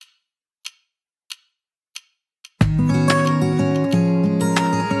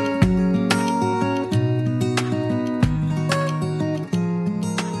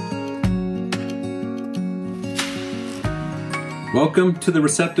Welcome to The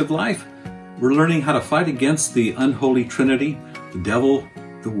Receptive Life. We're learning how to fight against the unholy trinity, the devil,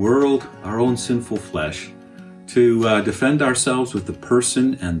 the world, our own sinful flesh, to defend ourselves with the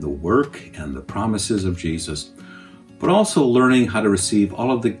person and the work and the promises of Jesus, but also learning how to receive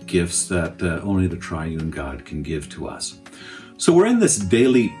all of the gifts that only the triune God can give to us. So we're in this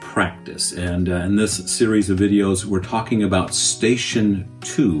daily practice, and in this series of videos, we're talking about Station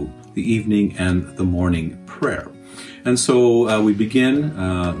 2, the evening and the morning prayer. And so we begin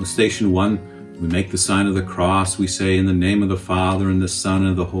with Station 1. We make the sign of the cross. We say, in the name of the Father, and the Son,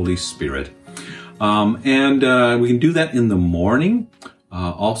 and the Holy Spirit. And we can do that in the morning,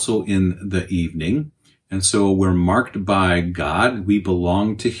 also in the evening. And so we're marked by God. We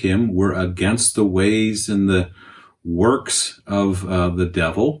belong to Him. We're against the ways and the works of the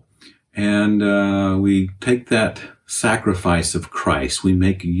devil. And we take that sacrifice of Christ. We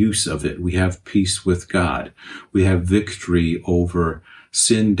make use of it. We have peace with God. We have victory over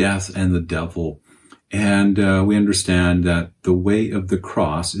sin, death, and the devil. And we understand that the way of the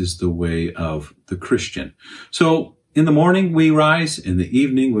cross is the way of the Christian. So in the morning we rise, in the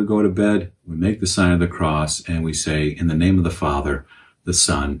evening we go to bed, we make the sign of the cross, and we say, in the name of the Father, the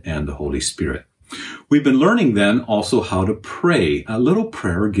Son, and the Holy Spirit. We've been learning then also how to pray, a little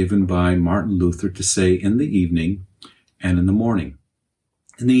prayer given by Martin Luther to say in the evening and in the morning.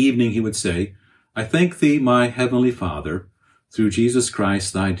 In the evening he would say, I thank thee, my heavenly Father, through Jesus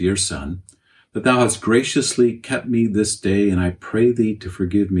Christ, thy dear Son, that thou hast graciously kept me this day, and I pray thee to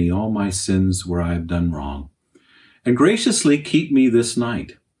forgive me all my sins where I have done wrong. And graciously keep me this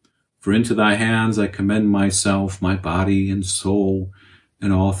night. For into thy hands I commend myself, my body and soul,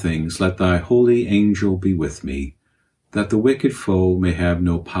 and all things. Let thy holy angel be with me, that the wicked foe may have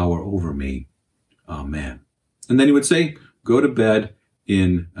no power over me. Amen. And then he would say, go to bed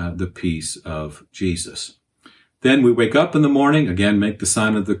in the peace of Jesus. Then we wake up in the morning, again, make the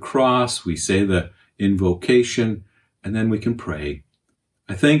sign of the cross. We say the invocation, and then we can pray.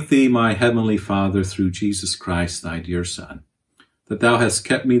 I thank thee, my heavenly Father, through Jesus Christ, thy dear Son, that thou hast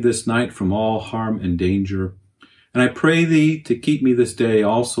kept me this night from all harm and danger. And I pray thee to keep me this day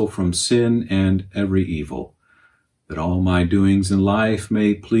also from sin and every evil, that all my doings in life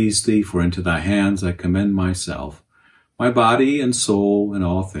may please thee, for into thy hands I commend myself, my body and soul, and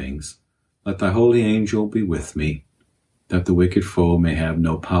all things. Let thy holy angel be with me, that the wicked foe may have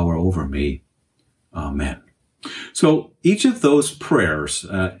no power over me. Amen. So each of those prayers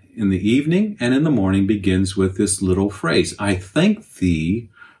in the evening and in the morning begins with this little phrase, I thank thee,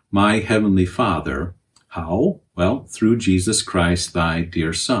 my heavenly Father. How? Well, through Jesus Christ, thy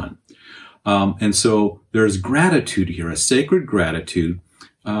dear Son. And so there's gratitude here, a sacred gratitude.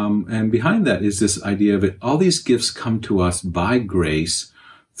 And behind that is this idea of it. All these gifts come to us by grace,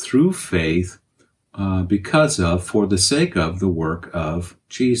 through faith, for the sake of the work of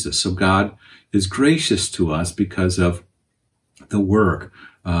Jesus. So God is gracious to us because of the work,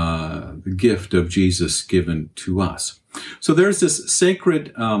 the gift of Jesus given to us. So there's this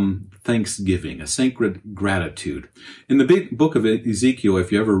sacred thanksgiving, a sacred gratitude. In the big book of Ezekiel,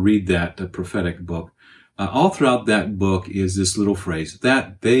 if you ever read that prophetic book, all throughout that book is this little phrase,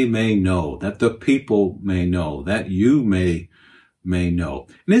 that they may know, that the people may know, that you may know.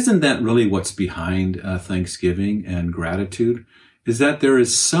 And isn't that really what's behind thanksgiving and gratitude? Is that there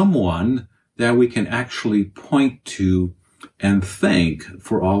is someone that we can actually point to and thank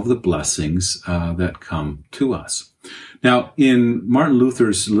for all of the blessings that come to us. Now, in Martin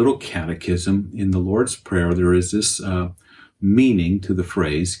Luther's little catechism, in the Lord's Prayer, there is this meaning to the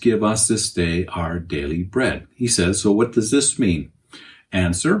phrase, give us this day our daily bread. He says, so what does this mean?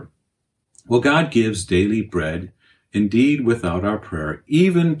 Answer, well, God gives daily bread, indeed without our prayer,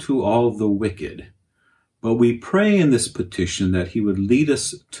 even to all the wicked. But we pray in this petition that he would lead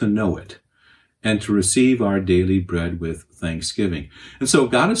us to know it and to receive our daily bread with thanksgiving. And so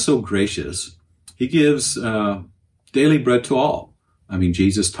God is so gracious, he gives daily bread to all. I mean,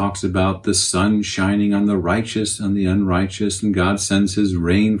 Jesus talks about the sun shining on the righteous and the unrighteous, and God sends his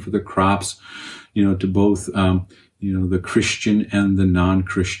rain for the crops, to both, the Christian and the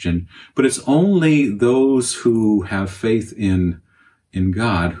non-Christian. But it's only those who have faith in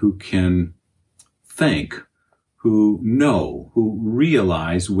God who can thank, who know, who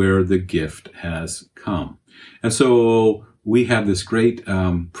realize where the gift has come. And so we have this great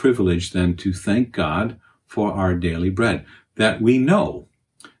privilege then to thank God for our daily bread, that we know.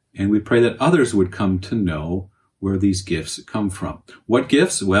 And we pray that others would come to know where these gifts come from. What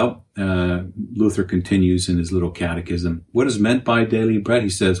gifts? Well, Luther continues in his little catechism. What is meant by daily bread? He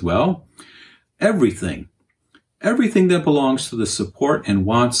says, well, everything that belongs to the support and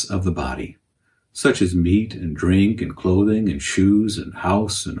wants of the body. such as meat and drink and clothing and shoes and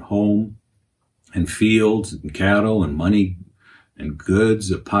house and home and fields and cattle and money and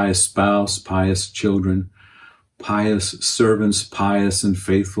goods, a pious spouse, pious children, pious servants, pious and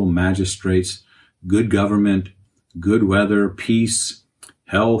faithful magistrates, good government, good weather, peace,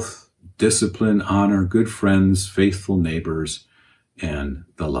 health, discipline, honor, good friends, faithful neighbors, and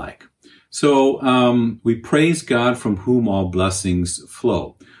the like. So we praise God from whom all blessings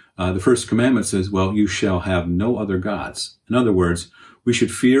flow. The first commandment says, well, you shall have no other gods. In other words, we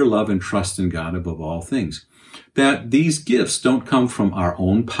should fear, love, and trust in God above all things. That these gifts don't come from our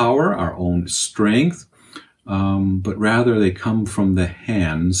own power, our own strength, but rather they come from the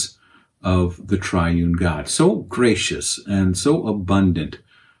hands of the triune God. So gracious and so abundant,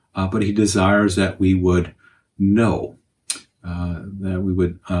 but he desires that we would know, that we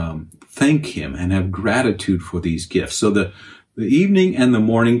would thank him and have gratitude for these gifts. So the evening and the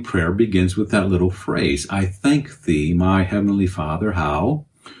morning prayer begins with that little phrase, I thank thee, my heavenly Father, how?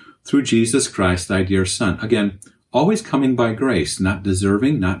 Through Jesus Christ, thy dear Son. Again, always coming by grace, not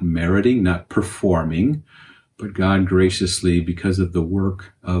deserving, not meriting, not performing, but God graciously, because of the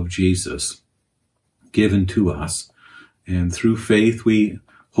work of Jesus given to us. And through faith, we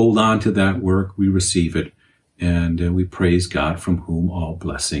hold on to that work, we receive it, and we praise God from whom all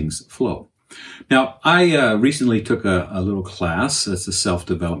blessings flow. Now, I recently took a little class. It's a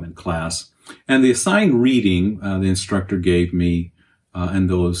self-development class. And the assigned reading the instructor gave me and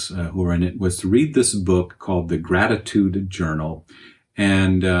those who were in it was to read this book called The Gratitude Journal.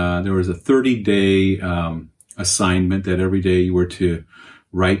 And there was a 30-day assignment that every day you were to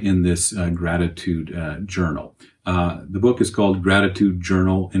write in this gratitude journal. The book is called Gratitude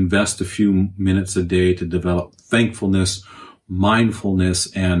Journal. Invest a few minutes a day to develop thankfulness,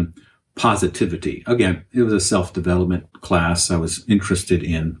 mindfulness, and positivity. Again, it was a self-development class I was interested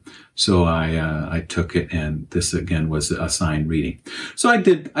in, so I took it, and this again was assigned reading. So I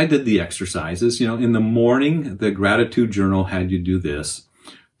did the exercises. In the morning, the Gratitude Journal had you do this,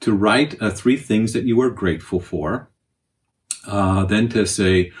 to write 3 things that you were grateful for, then to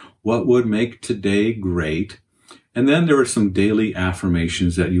say, what would make today great? And then there were some daily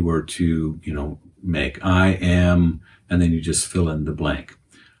affirmations that you were to, make. I am, and then you just fill in the blank.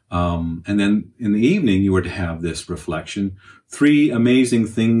 And then in the evening, you were to have this reflection, 3 amazing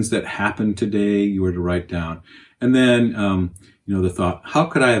things that happened today you were to write down. And then, the thought, how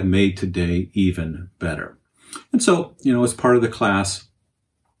could I have made today even better? And so, as part of the class,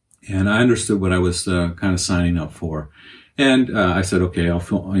 and I understood what I was kind of signing up for. And I said, okay, I'll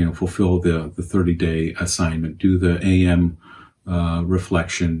fulfill the 30-day assignment, do the AM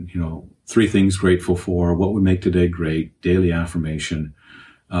reflection, 3 things grateful for, what would make today great, daily affirmation,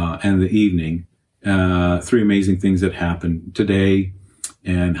 and the evening, 3 amazing things that happened today,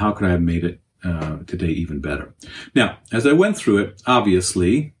 and how could I have made it today even better? Now, as I went through it,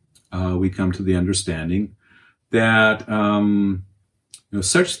 obviously, we come to the understanding that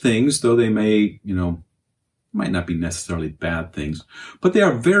such things, though they may, might not be necessarily bad things, but they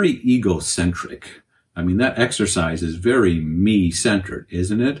are very egocentric. I mean, that exercise is very me-centered,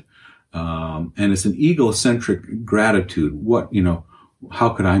 isn't it? And it's an egocentric gratitude. How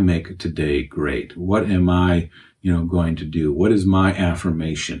could I make today great? What am I, going to do? What is my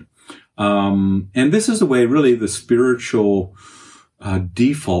affirmation? And this is the way really the spiritual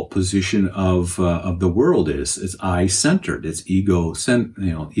default position of the world is. It's I-centered. It's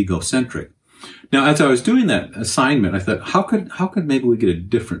egocentric. Now, as I was doing that assignment, I thought, how could maybe we get a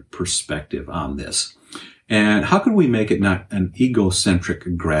different perspective on this? And how could we make it not an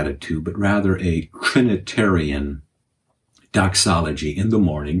egocentric gratitude, but rather a Trinitarian doxology in the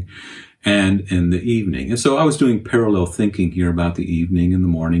morning and in the evening? And so I was doing parallel thinking here about the evening and the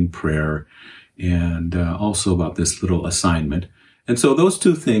morning prayer, and also about this little assignment. And so those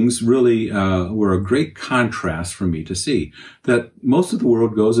 2 things really were a great contrast for me to see, that most of the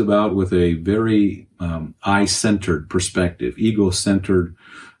world goes about with a very I-centered perspective, ego-centered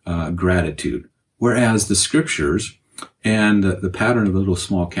gratitude, whereas the scriptures and the pattern of the little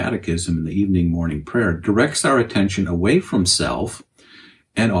small catechism in the evening morning prayer directs our attention away from self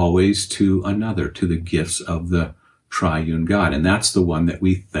and always to another, to the gifts of the triune God. And that's the one that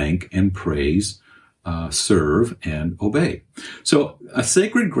we thank and praise, serve and obey. So a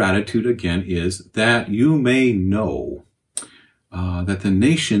sacred gratitude, again, is that you may know, that the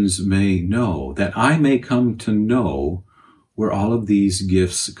nations may know, that I may come to know where all of these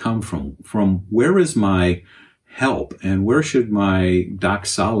gifts come from. From where is my help and where should my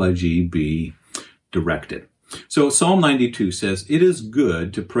doxology be directed? So Psalm 92 says, it is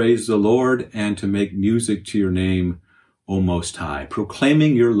good to praise the Lord and to make music to your name, O Most High,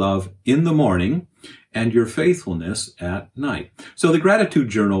 proclaiming your love in the morning and your faithfulness at night. So the gratitude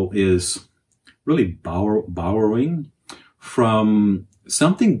journal is really borrowing from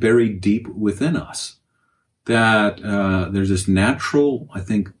something buried deep within us, that there's this natural, I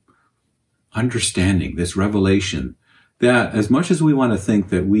think, understanding, this revelation, that as much as we want to think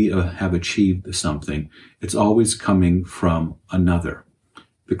that we have achieved something, it's always coming from another.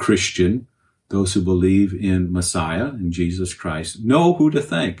 The Christian, those who believe in Messiah, in Jesus Christ, know who to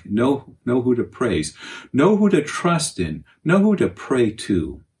thank, know who to praise, know who to trust in, know who to pray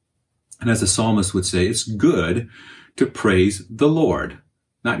to. And as the psalmist would say, it's good to praise the Lord,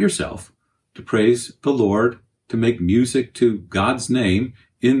 not yourself, to praise the Lord, to make music to God's name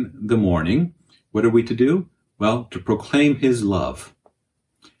in the morning. What are we to do? Well, to proclaim his love.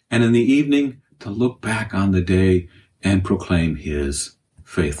 And in the evening, to look back on the day and proclaim his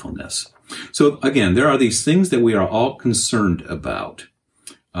faithfulness. So again, there are these things that we are all concerned about.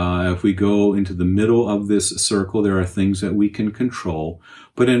 If we go into the middle of this circle, there are things that we can control.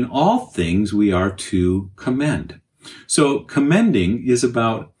 But in all things, we are to commend. So commending is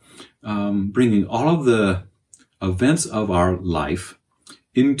about bringing all of the events of our life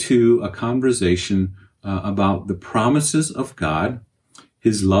into a conversation about the promises of God,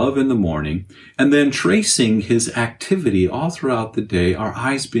 his love in the morning, and then tracing his activity all throughout the day, our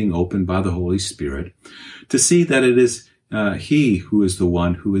eyes being opened by the Holy Spirit to see that it is he who is the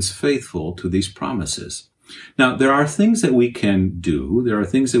one who is faithful to these promises. Now, there are things that we can do. There are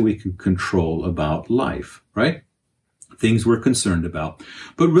things that we can control about life, right? Things we're concerned about.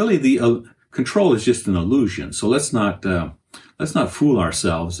 But really, the control is just an illusion. So let's not fool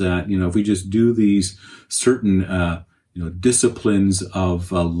ourselves that, if we just do these certain, disciplines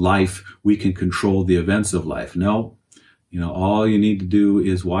of life, we can control the events of life. No, all you need to do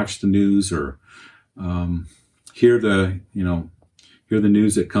is watch the news or hear the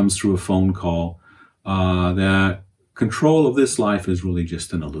news that comes through a phone call. That control of this life is really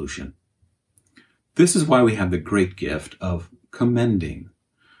just an illusion. This is why we have the great gift of commending.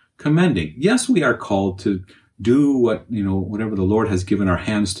 Commending. Yes, we are called to do whatever the Lord has given our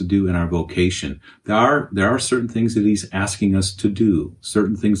hands to do in our vocation. There are certain things that he's asking us to do,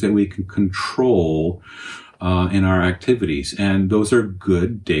 certain things that we can control in our activities. And those are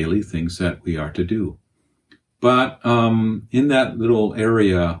good daily things that we are to do. But in that little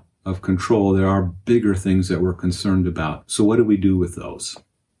area of control, there are bigger things that we're concerned about. So what do we do with those?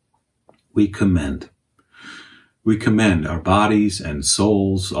 We commend. We commend our bodies and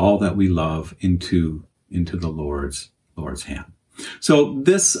souls, all that we love, into the Lord's hand. So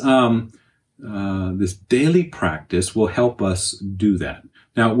this daily practice will help us do that.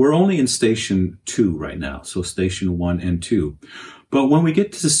 Now, we're only in station 2 right now, so station 1 and 2. But when we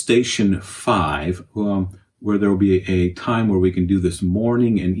get to station 5, where there will be a time where we can do this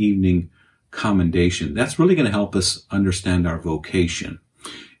morning and evening commendation, that's really going to help us understand our vocation.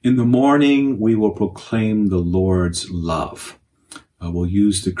 In the morning, we will proclaim the Lord's love. We'll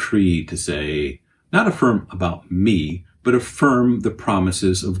use the creed to say, not affirm about me, but affirm the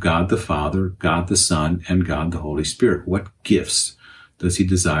promises of God the Father, God the Son, and God the Holy Spirit. What gifts does he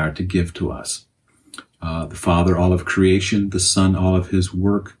desire to give to us? The Father, all of creation, the Son, all of his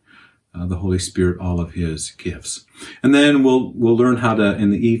work, the Holy Spirit, all of his gifts. And then we'll learn how to,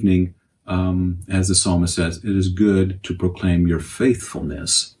 in the evening, as the psalmist says, it is good to proclaim your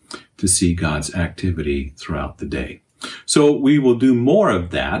faithfulness, to see God's activity throughout the day. So we will do more of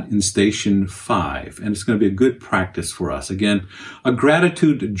that in station 5, and it's going to be a good practice for us. Again, a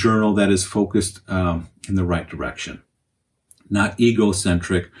gratitude journal that is focused in the right direction. Not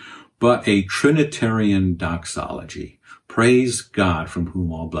egocentric, but a Trinitarian doxology. Praise God from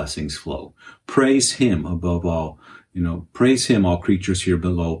whom all blessings flow. Praise him above all, praise him, all creatures here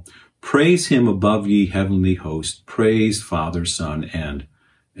below. Praise him above ye heavenly host. Praise Father, Son, and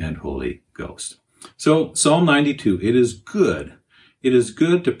Holy Ghost. So Psalm 92, it is good. It is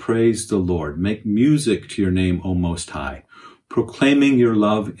good to praise the Lord. Make music to your name, O Most High, proclaiming your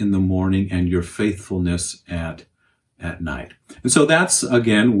love in the morning and your faithfulness at night. And so that's,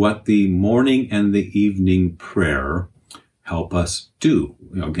 again, what the morning and the evening prayer help us do.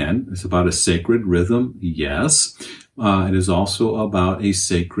 Again, it's about a sacred rhythm, yes. It is also about a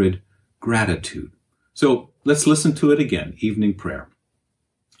sacred gratitude. So let's listen to it again, evening prayer.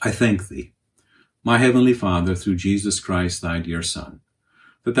 I thank thee, my heavenly Father, through Jesus Christ, thy dear Son,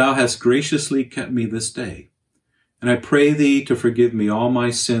 that thou hast graciously kept me this day. And I pray thee to forgive me all my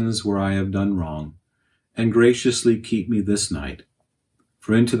sins where I have done wrong, and graciously keep me this night.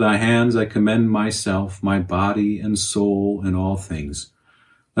 For into thy hands I commend myself, my body and soul, and all things.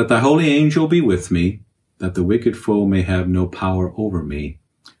 Let thy holy angel be with me, that the wicked foe may have no power over me.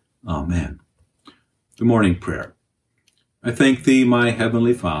 Amen. The morning prayer. I thank thee, my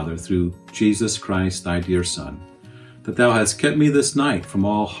heavenly Father, through Jesus Christ, thy dear Son, that thou hast kept me this night from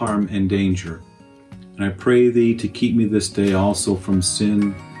all harm and danger. And I pray thee to keep me this day also from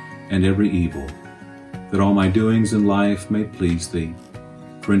sin and every evil, that all my doings in life may please thee.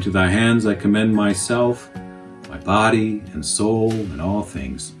 For into thy hands I commend myself, my body and soul and all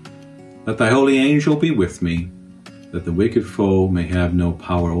things. Let thy holy angel be with me, that the wicked foe may have no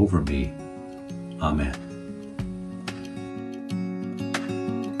power over me. Amen.